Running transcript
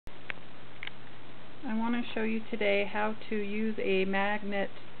I want to show you today how to use a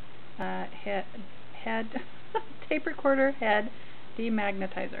magnet head tape recorder head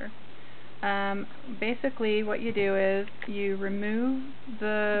demagnetizer. Basically what you do is you remove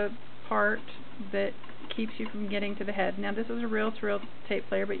the part that keeps you from getting to the head. Now this is a reel-to-reel tape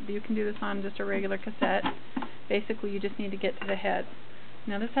player, but you can do this on just a regular cassette. Basically you just need to get to the head.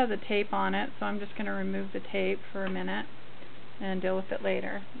 Now this has a tape on it, so I'm just going to remove the tape for a minute and deal with it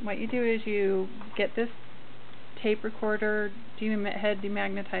later. What you do is you get this tape recorder head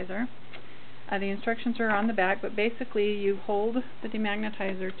demagnetizer. The instructions are on the back, but basically you hold the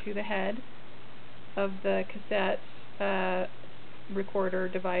demagnetizer to the head of the cassette recorder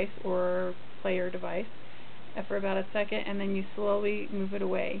device or player device for about a second, and then you slowly move it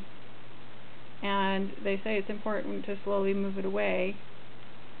away. And they say it's important to slowly move it away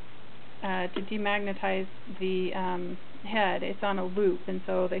to demagnetize the head. It's on a loop, and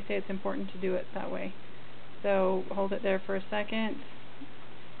so they say it's important to do it that way. So hold it there for a second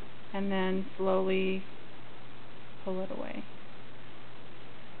and then slowly pull it away.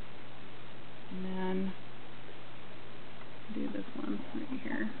 And then do this one right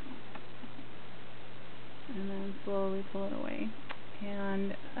here. And then slowly pull it away.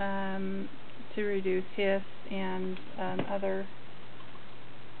 And to reduce hiss and other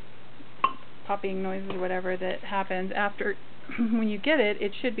popping noises or whatever that happens after when you get it,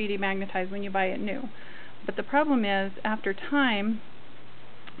 it should be demagnetized when you buy it new. But the problem is, after time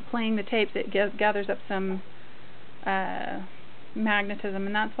playing the tapes, it gathers up some magnetism,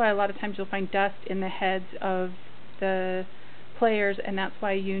 and that's why a lot of times you'll find dust in the heads of the players, and that's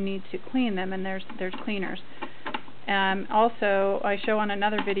why you need to clean them, and there's cleaners. Also, I show on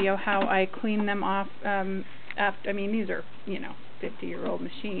another video how I clean them off after, I mean, these are, 50-year-old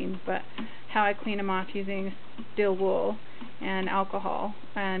machines, but how I clean them off using steel wool and alcohol,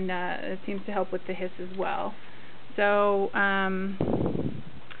 and it seems to help with the hiss as well. So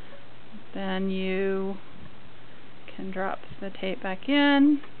then you can drop the tape back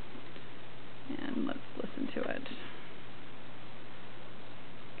in, and let's listen to it.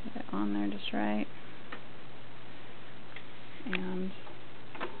 Get it on there just right. And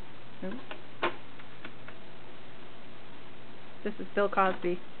oops. This is Bill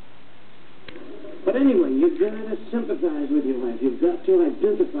Cosby. But anyway, you've got to sympathize with your wife. You've got to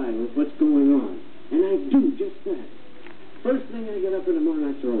identify with what's going on. And I do just that. First thing I get up in the morning,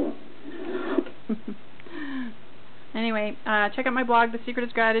 I throw up. Anyway, check out my blog, The Secret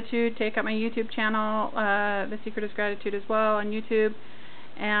is Gratitude. Check out my YouTube channel, The Secret is Gratitude as well, on YouTube.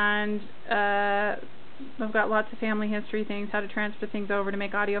 And I've got lots of family history things, how to transfer things over to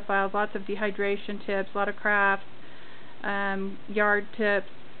make audio files, lots of dehydration tips, a lot of crafts, yard tips,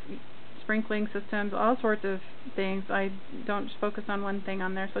 sprinkling systems, all sorts of things. I don't just focus on one thing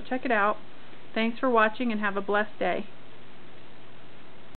on there, so check it out. Thanks for watching and have a blessed day.